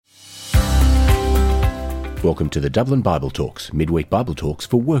Welcome to the Dublin Bible Talks, midweek Bible talks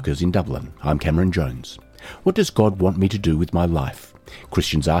for workers in Dublin. I'm Cameron Jones. What does God want me to do with my life?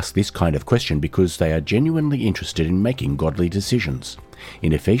 Christians ask this kind of question because they are genuinely interested in making godly decisions.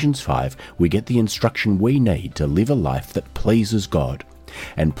 In Ephesians 5, we get the instruction we need to live a life that pleases God.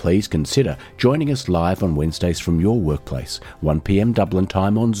 And please consider joining us live on Wednesdays from your workplace, 1 p.m. Dublin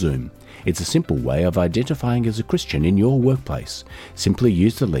time on Zoom. It's a simple way of identifying as a Christian in your workplace. Simply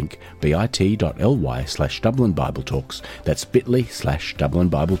use the link bit.ly/Dublin Bible Talks. That's bit.ly/Dublin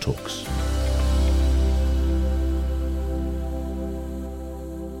Bible Talks.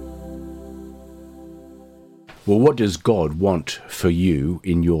 Well, what does God want for you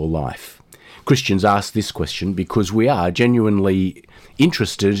in your life? Christians ask this question because we are genuinely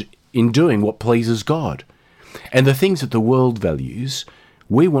interested in doing what pleases God. And the things that the world values,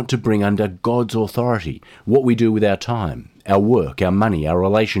 we want to bring under God's authority. What we do with our time, our work, our money, our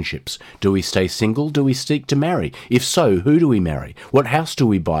relationships. Do we stay single? Do we seek to marry? If so, who do we marry? What house do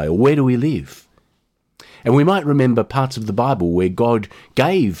we buy, or where do we live? And we might remember parts of the Bible where God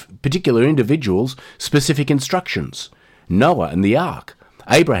gave particular individuals specific instructions. Noah and the ark.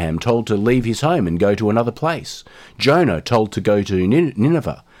 Abraham told to leave his home and go to another place. Jonah told to go to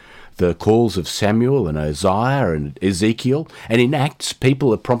Nineveh. The calls of Samuel and Isaiah and Ezekiel. And in Acts,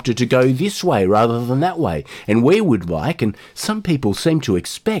 people are prompted to go this way rather than that way. And we would like, and some people seem to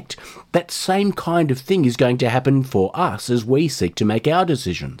expect, that same kind of thing is going to happen for us as we seek to make our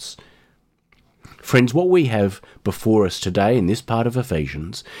decisions. Friends, what we have before us today in this part of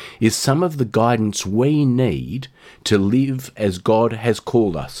Ephesians is some of the guidance we need to live as God has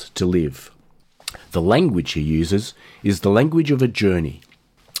called us to live. The language he uses is the language of a journey.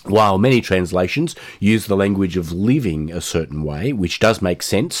 While many translations use the language of living a certain way, which does make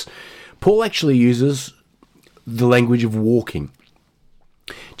sense, Paul actually uses the language of walking.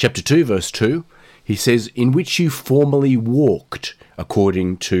 Chapter 2, verse 2, he says, "In which you formerly walked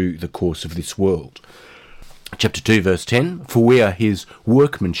according to the course of this world." Chapter 2, verse 10, "For we are his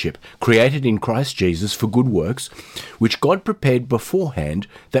workmanship, created in Christ Jesus for good works, which God prepared beforehand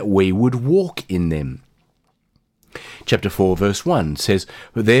that we would walk in them." Chapter 4, verse 1 says,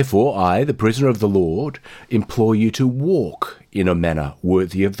 "Therefore I, the prisoner of the Lord, implore you to walk in a manner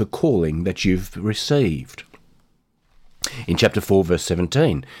worthy of the calling that you've received." In chapter 4, verse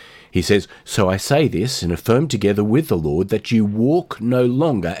 17, he says, "So I say this and affirm together with the Lord that you walk no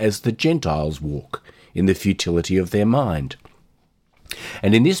longer as the Gentiles walk, in the futility of their mind."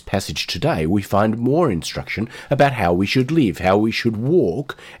 And in this passage today, we find more instruction about how we should live, how we should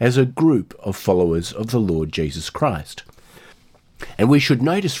walk as a group of followers of the Lord Jesus Christ. And we should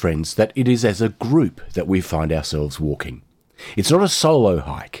notice, friends, that it is as a group that we find ourselves walking. It's not a solo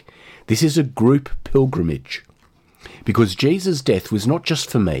hike. This is a group pilgrimage. Because Jesus' death was not just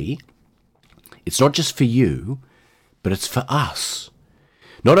for me, it's not just for you, but it's for us.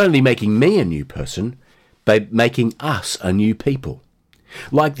 Not only making me a new person, but making us a new people.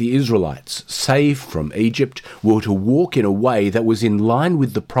 Like the Israelites, saved from Egypt, were to walk in a way that was in line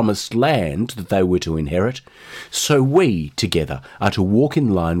with the promised land that they were to inherit, so we, together, are to walk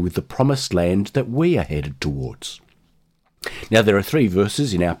in line with the promised land that we are headed towards. Now, there are 3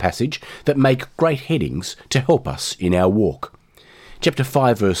 verses in our passage that make great headings to help us in our walk. Chapter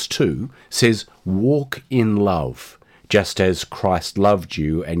 5, verse 2 says, "Walk in love, just as Christ loved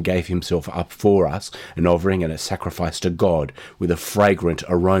you and gave himself up for us, an offering and a sacrifice to God with a fragrant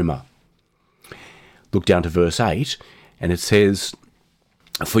aroma." Look down to verse 8, and it says,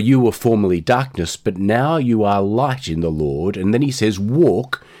 "For you were formerly darkness, but now you are light in the Lord." And then he says,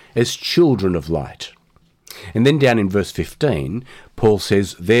 "Walk as children of light." And then down in verse 15, Paul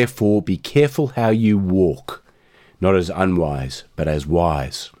says, "Therefore be careful how you walk, not as unwise, but as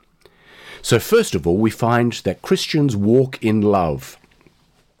wise." So first of all, we find that Christians walk in love.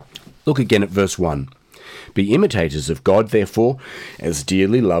 Look again at verse 1. "Be imitators of God, therefore, as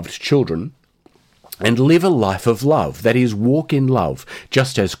dearly loved children, and live a life of love," that is, walk in love,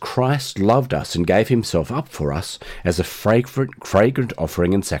 just as Christ loved us and gave himself up for us as a fragrant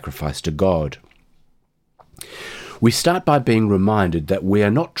offering and sacrifice to God. We start by being reminded that we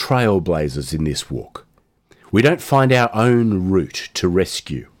are not trailblazers in this walk. We don't find our own route to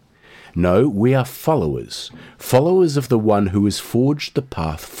rescue. No, we are followers of the one who has forged the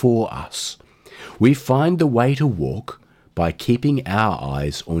path for us. We find the way to walk by keeping our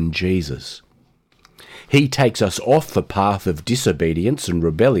eyes on Jesus. He takes us off the path of disobedience and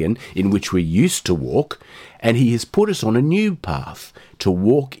rebellion in which we used to walk, and he has put us on a new path to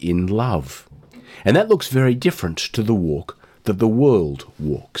walk in love. And that looks very different to the walk that the world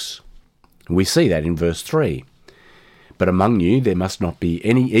walks. We see that in verse 3. But among you there must not be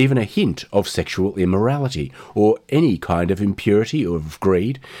even a hint of sexual immorality, or any kind of impurity or of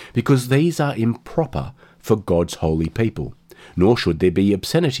greed, because these are improper for God's holy people. Nor should there be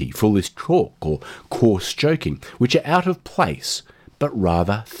obscenity, foolish talk, or coarse joking, which are out of place, but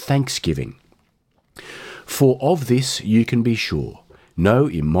rather thanksgiving. For of this you can be sure, no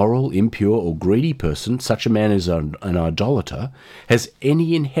immoral, impure, or greedy person, such a man as an idolater, has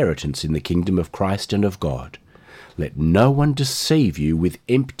any inheritance in the kingdom of Christ and of God. Let no one deceive you with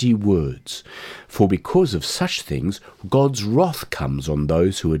empty words, for because of such things God's wrath comes on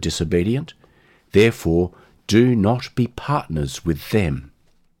those who are disobedient. Therefore, do not be partners with them.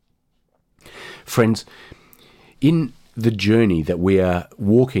 Friends, in the journey that we are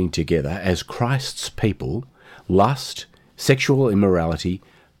walking together as Christ's people, lust, sexual immorality,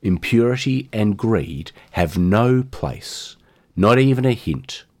 impurity, and greed have no place, not even a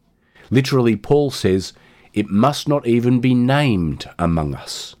hint. Literally, Paul says, it must not even be named among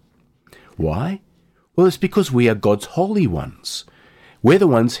us. Why? Well, it's because we are God's holy ones. We're the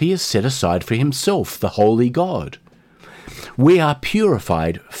ones he has set aside for himself, the holy God. We are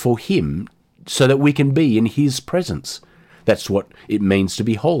purified for him so that we can be in his presence. That's what it means to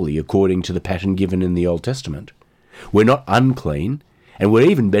be holy, according to the pattern given in the Old Testament. We're not unclean, and we're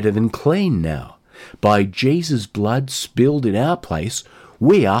even better than clean now. By Jesus' blood spilled in our place,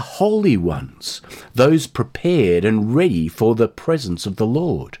 we are holy ones, those prepared and ready for the presence of the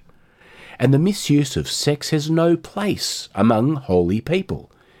Lord. And the misuse of sex has no place among holy people.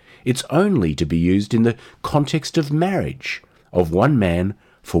 It's only to be used in the context of marriage, of one man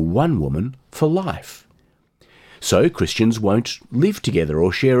for one woman for life. So Christians won't live together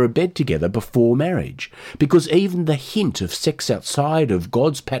or share a bed together before marriage, because even the hint of sex outside of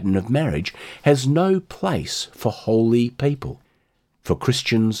God's pattern of marriage has no place for holy people, for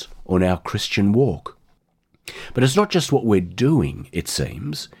Christians on our Christian walk. But it's not just what we're doing, it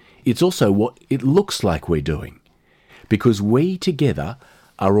seems, it's also what it looks like we're doing, because we together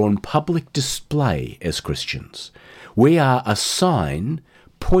are on public display as Christians. We are a sign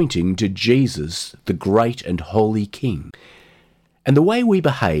pointing to Jesus, the great and holy King. And the way we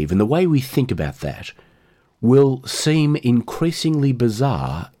behave and the way we think about that will seem increasingly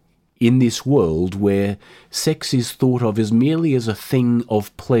bizarre in this world where sex is thought of as merely as a thing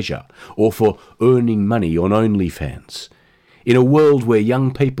of pleasure or for earning money on OnlyFans. In a world where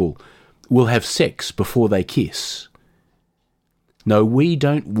young people will have sex before they kiss. No, we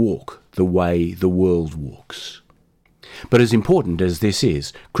don't walk the way the world walks. But as important as this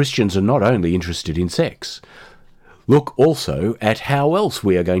is, Christians are not only interested in sex. Look also at how else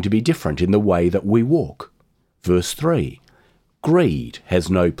we are going to be different in the way that we walk. Verse 3, greed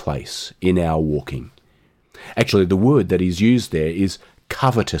has no place in our walking. Actually, the word that is used there is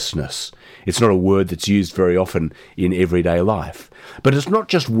covetousness. It's not a word that's used very often in everyday life. But it's not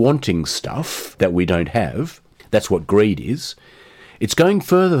just wanting stuff that we don't have. That's what greed is. It's going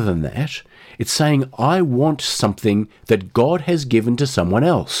further than that. It's saying, I want something that God has given to someone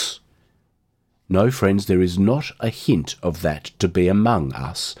else. No, friends, there is not a hint of that to be among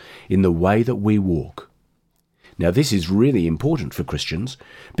us in the way that we walk. Now, this is really important for Christians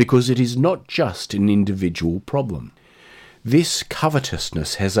because it is not just an individual problem. This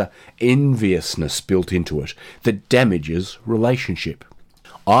covetousness has an enviousness built into it that damages relationship.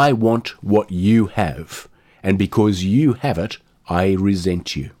 I want what you have, and because you have it, I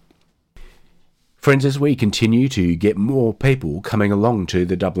resent you. Friends, as we continue to get more people coming along to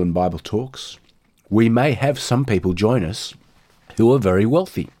the Dublin Bible Talks, we may have some people join us who are very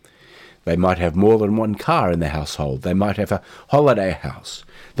wealthy. They might have more than one car in their household. They might have a holiday house.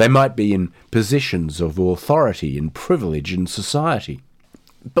 They might be in positions of authority and privilege in society.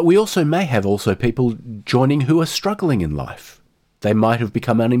 But we also may have people joining who are struggling in life. They might have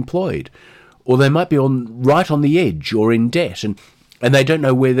become unemployed, or they might be right on the edge or in debt, and they don't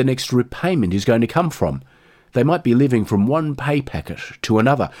know where the next repayment is going to come from. They might be living from one pay packet to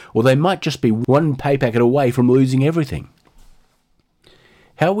another, or they might just be one pay packet away from losing everything.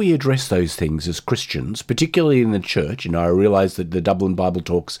 How we address those things as Christians, particularly in the church, and I realise that the Dublin Bible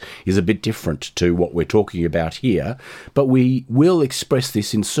Talks is a bit different to what we're talking about here, but we will express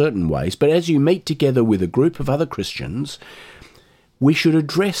this in certain ways. But as you meet together with a group of other Christians, we should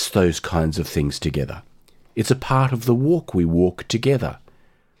address those kinds of things together. It's a part of the walk we walk together.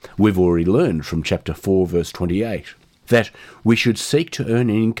 We've already learned from chapter 4, verse 28, that we should seek to earn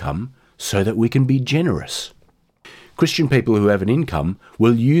an income so that we can be generous. Christian people who have an income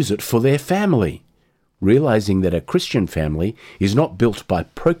will use it for their family, realizing that a Christian family is not built by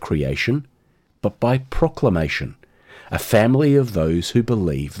procreation, but by proclamation, a family of those who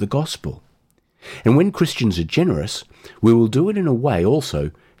believe the gospel. And when Christians are generous, we will do it in a way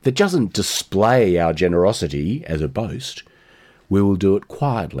also that doesn't display our generosity as a boast. We will do it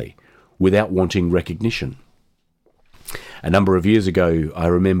quietly, without wanting recognition. A number of years ago, I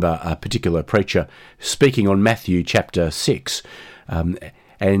remember a particular preacher speaking on Matthew chapter 6,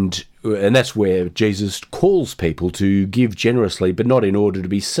 and that's where Jesus calls people to give generously, but not in order to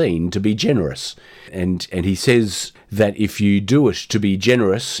be seen, to be generous. And he says that if you do it to be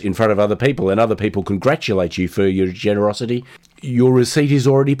generous in front of other people and other people congratulate you for your generosity, your receipt is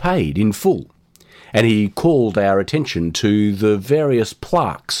already paid in full. And he called our attention to the various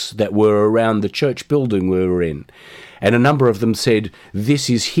plaques that were around the church building we were in. And a number of them said, "This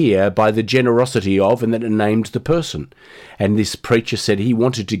is here by the generosity of," and then it named the person. And this preacher said he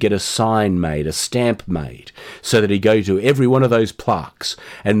wanted to get a sign made, a stamp made, so that he'd go to every one of those plaques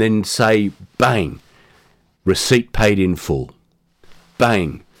and then say, bang, receipt paid in full.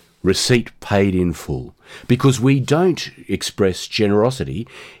 Bang, receipt paid in full. Because we don't express generosity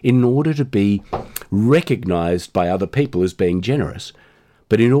in order to be recognised by other people as being generous,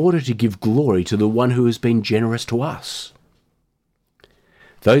 but in order to give glory to the one who has been generous to us.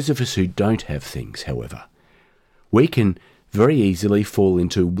 Those of us who don't have things, however, we can very easily fall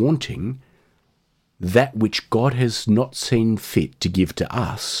into wanting that which God has not seen fit to give to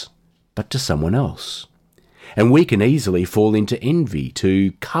us, but to someone else. And we can easily fall into envy,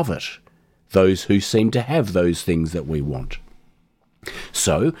 to covet those who seem to have those things that we want.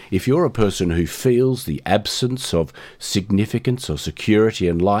 So, if you're a person who feels the absence of significance or security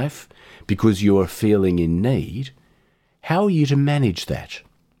in life because you are feeling in need, how are you to manage that?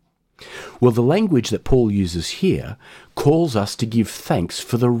 Well, the language that Paul uses here calls us to give thanks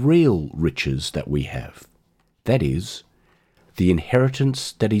for the real riches that we have. That is, the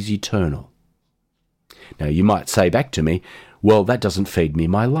inheritance that is eternal. Now, you might say back to me, well, that doesn't feed me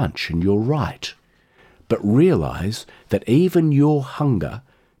my lunch, and you're right. But realise that even your hunger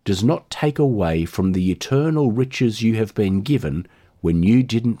does not take away from the eternal riches you have been given when you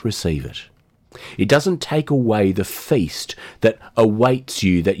didn't receive it. It doesn't take away the feast that awaits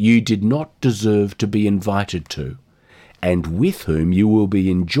you that you did not deserve to be invited to, and with whom you will be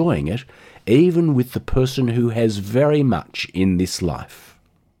enjoying it, even with the person who has very much in this life.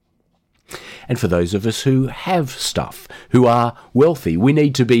 And for those of us who have stuff, who are wealthy, we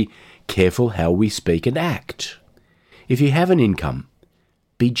need to be careful how we speak and act. If you have an income,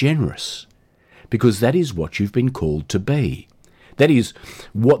 be generous, because that is what you've been called to be. That is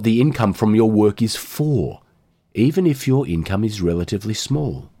what the income from your work is for, even if your income is relatively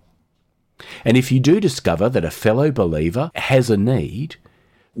small. And if you do discover that a fellow believer has a need,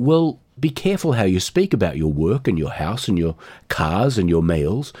 well, be careful how you speak about your work and your house and your cars and your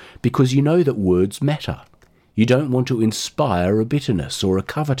meals, because you know that words matter. You don't want to inspire a bitterness or a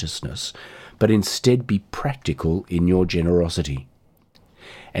covetousness, but instead be practical in your generosity.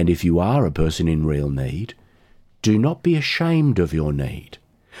 And if you are a person in real need, do not be ashamed of your need.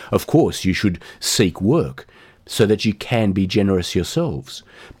 Of course, you should seek work so that you can be generous yourselves,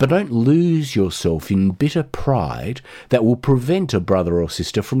 but don't lose yourself in bitter pride that will prevent a brother or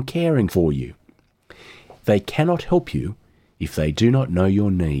sister from caring for you. They cannot help you if they do not know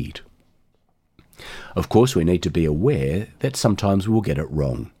your need. Of course, we need to be aware that sometimes we'll get it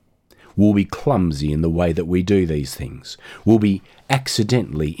wrong. We'll be clumsy in the way that we do these things. We'll be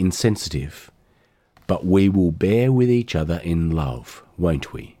accidentally insensitive. But we will bear with each other in love,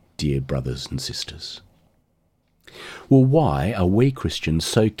 won't we, dear brothers and sisters? Well, why are we Christians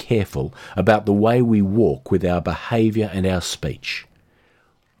so careful about the way we walk with our behaviour and our speech?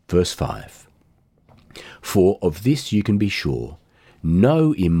 Verse 5. For of this you can be sure,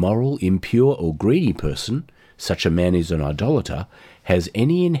 no immoral, impure or greedy person, such a man is an idolater, has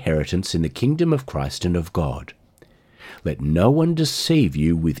any inheritance in the kingdom of Christ and of God. Let no one deceive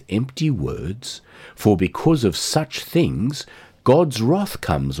you with empty words, for because of such things God's wrath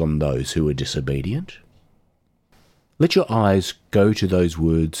comes on those who are disobedient. Let your eyes go to those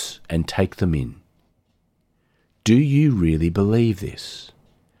words and take them in. Do you really believe this?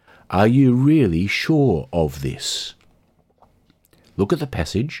 Are you really sure of this? Look at the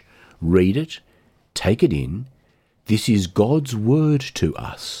passage, read it, take it in. This is God's word to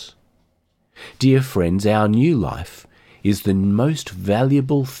us. Dear friends, our new life is the most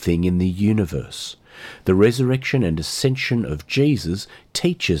valuable thing in the universe. The resurrection and ascension of Jesus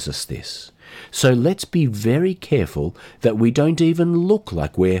teaches us this. So let's be very careful that we don't even look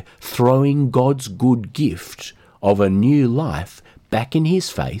like we're throwing God's good gift of a new life back in his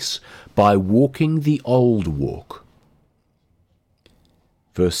face by walking the old walk.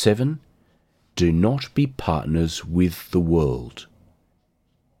 Verse 7, do not be partners with the world.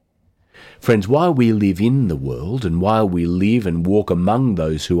 Friends, while we live in the world, and while we live and walk among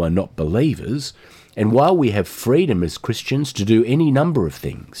those who are not believers, and while we have freedom as Christians to do any number of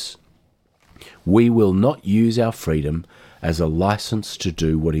things, we will not use our freedom as a license to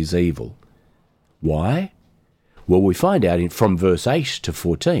do what is evil. Why? Well, we find out from verse 8 to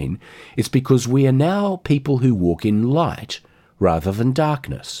 14, it's because we are now people who walk in light rather than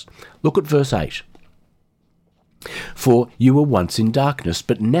darkness. Look at verse 8. For you were once in darkness,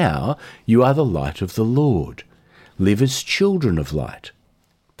 but now you are the light of the Lord. Live as children of light.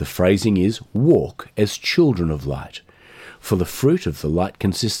 The phrasing is, walk as children of light. For the fruit of the light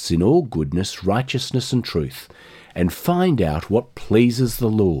consists in all goodness, righteousness and truth, and find out what pleases the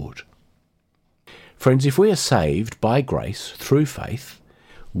Lord. Friends, if we are saved by grace through faith,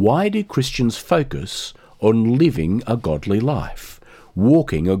 why do Christians focus on living a godly life,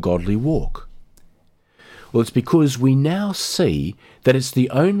 walking a godly walk? Well, it's because we now see that it's the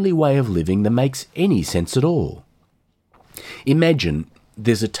only way of living that makes any sense at all. Imagine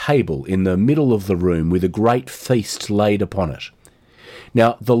there's a table in the middle of the room with a great feast laid upon it.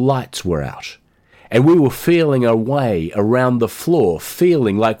 Now, the lights were out, and we were feeling our way around the floor,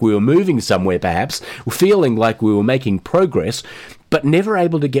 feeling like we were moving somewhere perhaps, feeling like we were making progress, but never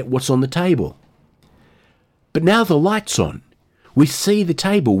able to get what's on the table. But now the light's on. We see the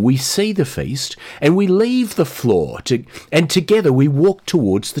table, we see the feast, and we leave the floor, and together we walk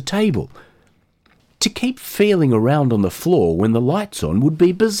towards the table. To keep feeling around on the floor when the light's on would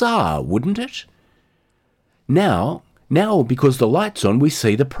be bizarre, wouldn't it? Now, because the light's on, we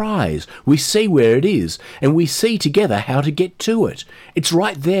see the prize, we see where it is, and we see together how to get to it. It's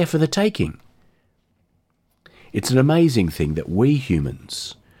right there for the taking. It's an amazing thing that we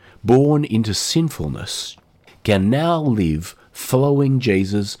humans, born into sinfulness, can now live following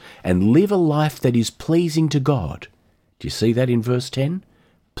Jesus and live a life that is pleasing to God. Do you see that in verse 10?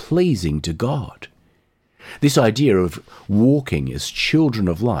 Pleasing to God. This idea of walking as children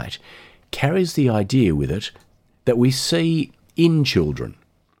of light carries the idea with it that we see in children.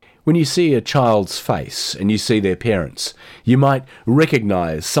 When you see a child's face and you see their parents, you might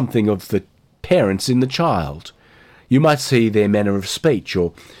recognize something of the parents in the child. You might see their manner of speech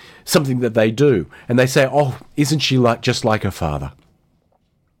or something that they do, and they say, "Oh, isn't she just like her father?"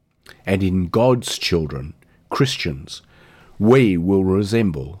 And in God's children, Christians, we will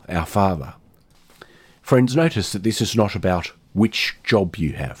resemble our Father. Friends, notice that this is not about which job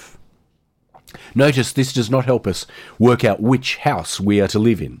you have. Notice this does not help us work out which house we are to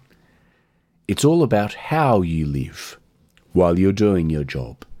live in. It's all about how you live while you're doing your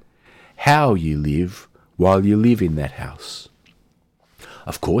job, how you live while you live in that house.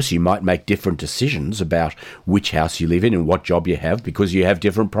 Of course, you might make different decisions about which house you live in and what job you have because you have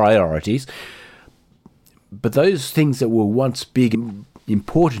different priorities. But those things that were once big,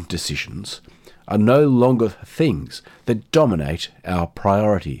 important decisions are no longer things that dominate our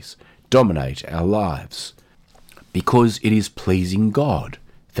priorities, dominate our lives, because it is pleasing God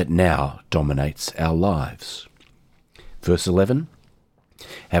that now dominates our lives. Verse 11,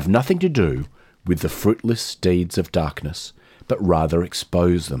 have nothing to do with the fruitless deeds of darkness, but rather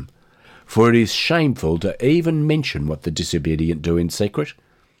expose them. For it is shameful to even mention what the disobedient do in secret.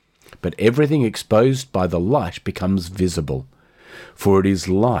 But everything exposed by the light becomes visible, for it is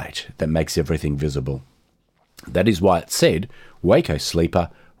light that makes everything visible. That is why it said, "Wake, O sleeper,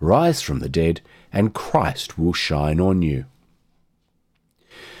 rise from the dead, and Christ will shine on you."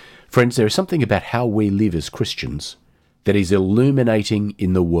 Friends, there is something about how we live as Christians that is illuminating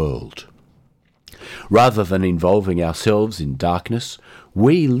in the world. Rather than involving ourselves in darkness,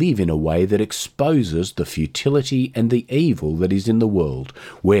 we live in a way that exposes the futility and the evil that is in the world.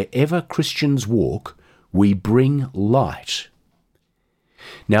 Wherever Christians walk, we bring light.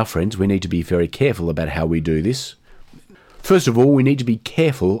 Now, friends, we need to be very careful about how we do this. First of all, we need to be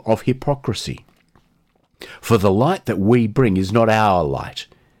careful of hypocrisy. For the light that we bring is not our light.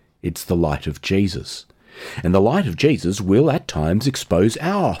 It's the light of Jesus. And the light of Jesus will at times expose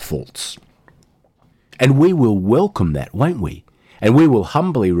our faults. And we will welcome that, won't we? And we will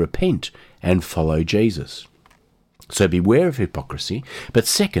humbly repent and follow Jesus. So beware of hypocrisy. But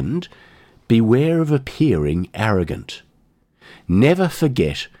second, beware of appearing arrogant. Never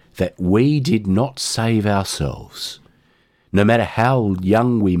forget that we did not save ourselves. No matter how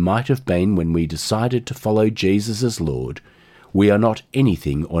young we might have been when we decided to follow Jesus as Lord, we are not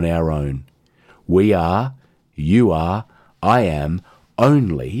anything on our own. We are, you are, I am,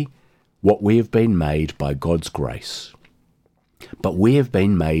 only what we have been made by God's grace. But we have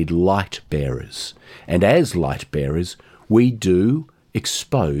been made light bearers, and as light bearers, we do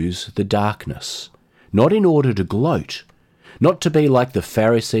expose the darkness, not in order to gloat, not to be like the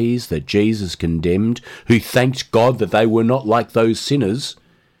Pharisees that Jesus condemned, who thanked God that they were not like those sinners.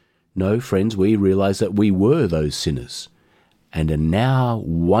 No, friends, we realize that we were those sinners and are now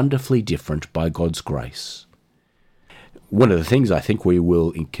wonderfully different by God's grace. One of the things I think we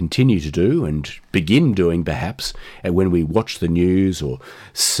will continue to do and begin doing perhaps when we watch the news or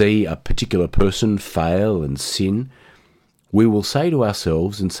see a particular person fail and sin, we will say to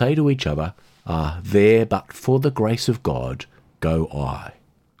ourselves and say to each other, there but for the grace of God go I.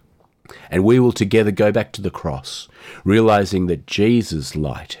 And we will together go back to the cross, realizing that Jesus'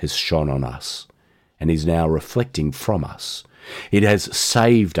 light has shone on us and is now reflecting from us. It has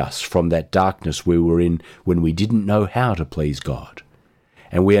saved us from that darkness we were in when we didn't know how to please God.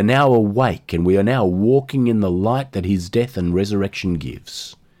 And we are now awake and we are now walking in the light that his death and resurrection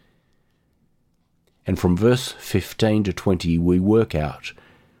gives. And from verse 15 to 20 we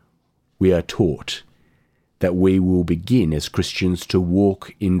are taught that we will begin as Christians to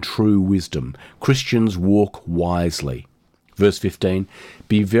walk in true wisdom. Christians walk wisely. Verse 15,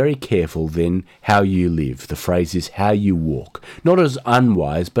 be very careful then how you live. The phrase is how you walk, not as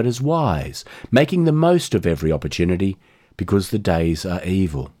unwise but as wise, making the most of every opportunity because the days are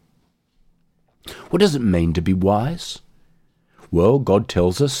evil. What does it mean to be wise? Well, God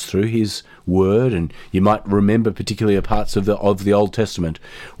tells us through his word, and you might remember particularly parts of the Old Testament,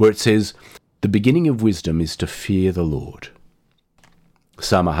 where it says, the beginning of wisdom is to fear the Lord.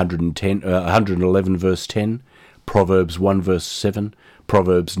 Psalm 111 verse 10, Proverbs 1 verse 7,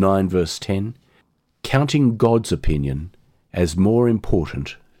 Proverbs 9 verse 10, counting God's opinion as more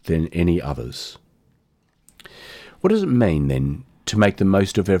important than any others. What does it mean then to make the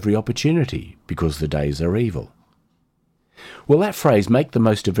most of every opportunity because the days are evil? Well, that phrase, make the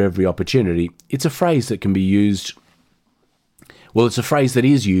most of every opportunity, it's a phrase that can be used, well, it's a phrase that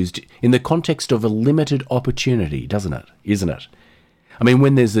is used in the context of a limited opportunity, isn't it? I mean,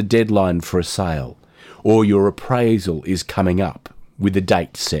 when there's a deadline for a sale, or your appraisal is coming up with a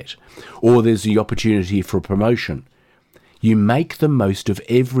date set, or there's the opportunity for a promotion, you make the most of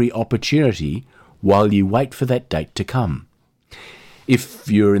every opportunity while you wait for that date to come. If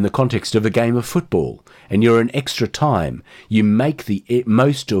you're in the context of a game of football and you're in extra time, you make the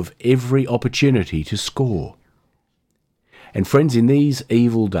most of every opportunity to score. And friends, in these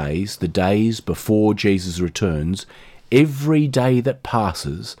evil days, the days before Jesus returns, every day that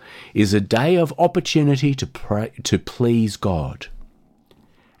passes is a day of opportunity to please God.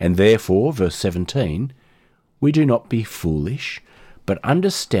 And therefore, verse 17, we do not be foolish, but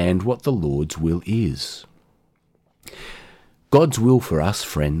understand what the Lord's will is. God's will for us,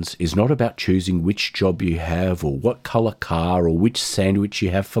 friends, is not about choosing which job you have or what colour car or which sandwich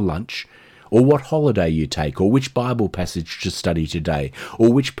you have for lunch or what holiday you take or which Bible passage to study today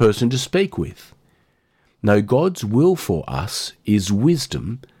or which person to speak with. No, God's will for us is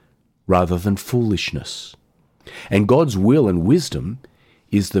wisdom rather than foolishness. And God's will and wisdom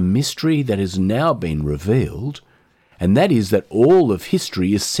is the mystery that has now been revealed, and that is that all of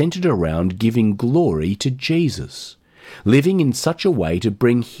history is centred around giving glory to Jesus, living in such a way to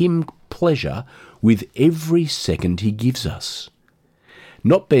bring him pleasure with every second he gives us,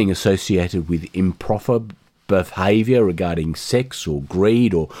 not being associated with improper behaviour regarding sex or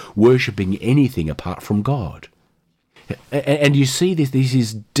greed or worshipping anything apart from God. And you see this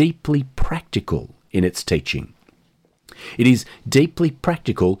is deeply practical in its teaching. It is deeply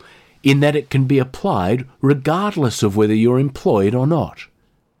practical in that it can be applied regardless of whether you're employed or not.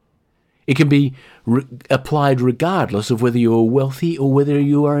 It can be applied regardless of whether you are wealthy or whether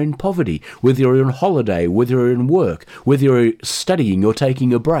you are in poverty, whether you're on holiday, whether you're in work, whether you're studying or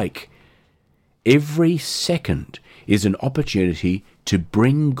taking a break. Every second is an opportunity to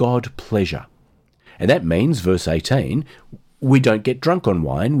bring God pleasure. And that means, verse 18, we don't get drunk on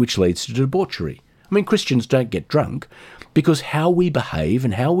wine, which leads to debauchery. I mean, Christians don't get drunk because how we behave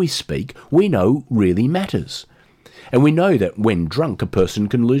and how we speak, we know really matters. And we know that when drunk, a person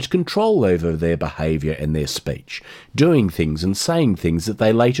can lose control over their behaviour and their speech, doing things and saying things that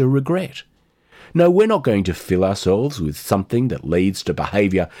they later regret. No, we're not going to fill ourselves with something that leads to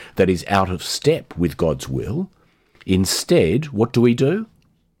behaviour that is out of step with God's will. Instead, what do?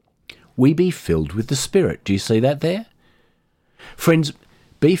 We be filled with the Spirit. Do you see that there? Friends,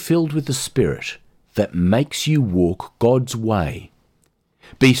 be filled with the Spirit that makes you walk God's way.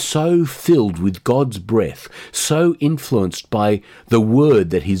 Be so filled with God's breath, so influenced by the word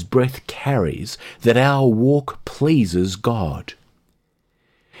that his breath carries, that our walk pleases God.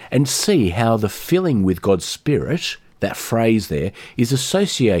 And see how the filling with God's Spirit, that phrase there, is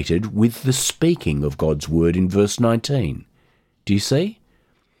associated with the speaking of God's word in verse 19. Do you see?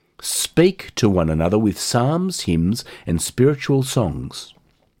 Speak to one another with psalms, hymns, and spiritual songs.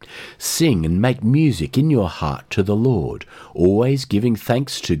 Sing and make music in your heart to the Lord, always giving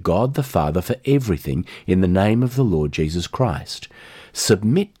thanks to God the Father for everything in the name of the Lord Jesus Christ.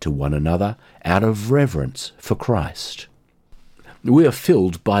 Submit to one another out of reverence for Christ. We are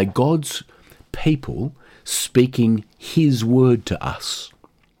filled by God's people speaking His word to us.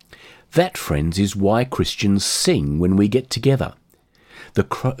 That, friends, is why Christians sing when we get together.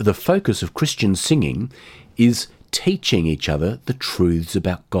 The focus of Christian singing is teaching each other the truths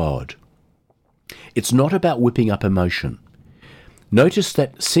about God. It's not about whipping up emotion. Notice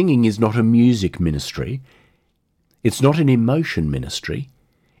that singing is not a music ministry. It's not an emotion ministry.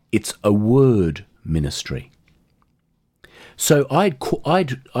 It's a word ministry. So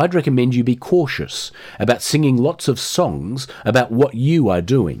I'd recommend you be cautious about singing lots of songs about what you are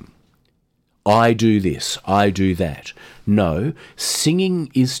doing. I do this, I do that. No,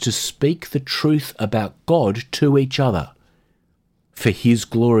 singing is to speak the truth about God to each other, for His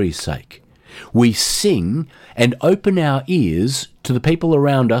glory's sake. We sing and open our ears to the people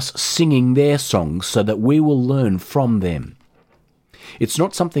around us singing their songs so that we will learn from them. It's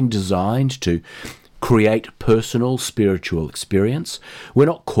not something designed to create personal spiritual experience. We're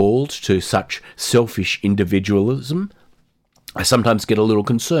not called to such selfish individualism. I sometimes get a little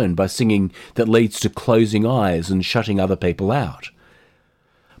concerned by singing that leads to closing eyes and shutting other people out.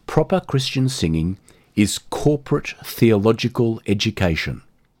 Proper Christian singing is corporate theological education,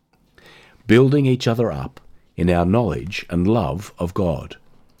 building each other up in our knowledge and love of God.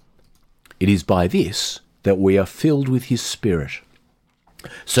 It is by this that we are filled with His Spirit,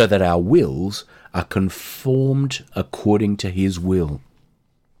 so that our wills are conformed according to His will.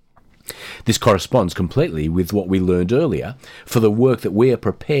 This corresponds completely with what we learned earlier for the work that we are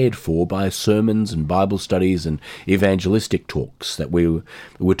prepared for by sermons and Bible studies and evangelistic talks that we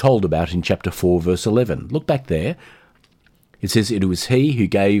were told about in chapter 4, verse 11. Look back there. It says, "It was He who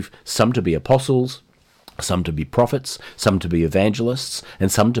gave some to be apostles, some to be prophets, some to be evangelists,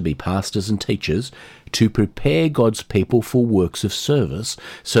 and some to be pastors and teachers, to prepare God's people for works of service,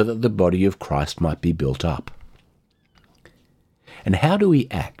 so that the body of Christ might be built up." And how do we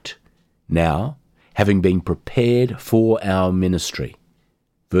act now, having been prepared for our ministry?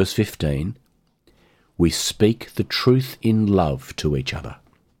 Verse 15, we speak the truth in love to each other.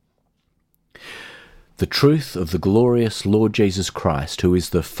 The truth of the glorious Lord Jesus Christ, who is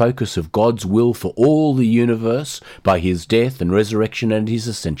the focus of God's will for all the universe by His death and resurrection and His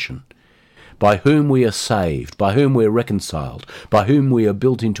ascension, by whom we are saved, by whom we are reconciled, by whom we are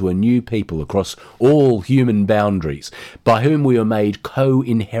built into a new people across all human boundaries, by whom we are made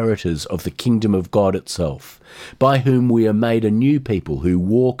co-inheritors of the kingdom of God itself, by whom we are made a new people who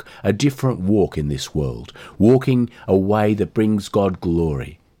walk a different walk in this world, walking a way that brings God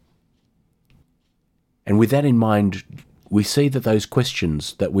glory. And with that in mind, we see that those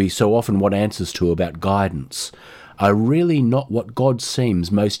questions that we so often want answers to about guidance are really not what God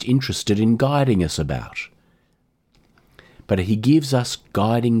seems most interested in guiding us about. But He gives us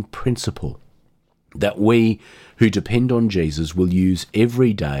guiding principle that we who depend on Jesus will use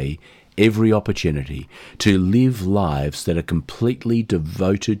every day, every opportunity to live lives that are completely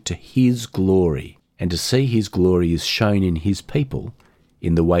devoted to His glory, and to see His glory is shown in His people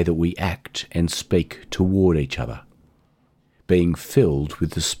in the way that we act and speak toward each other, being filled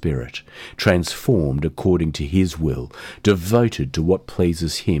with the Spirit, transformed according to His will, devoted to what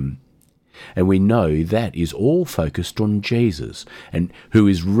pleases Him. And we know that is all focused on Jesus, and who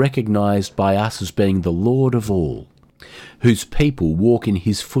is recognized by us as being the Lord of all, whose people walk in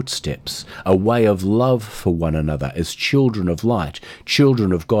His footsteps, a way of love for one another as children of light,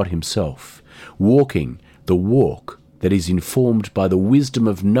 children of God Himself, walking the walk that is informed by the wisdom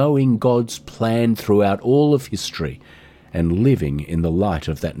of knowing God's plan throughout all of history, and living in the light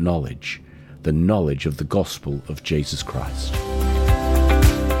of that knowledge, the knowledge of the gospel of Jesus Christ.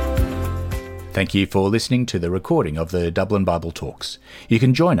 Thank you for listening to the recording of the Dublin Bible Talks. You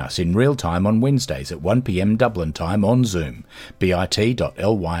can join us in real time on Wednesdays at 1 p.m. Dublin time on Zoom,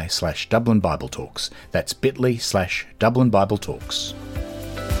 bit.ly/Dublin Bible Talks. That's bit.ly/Dublin Bible Talks.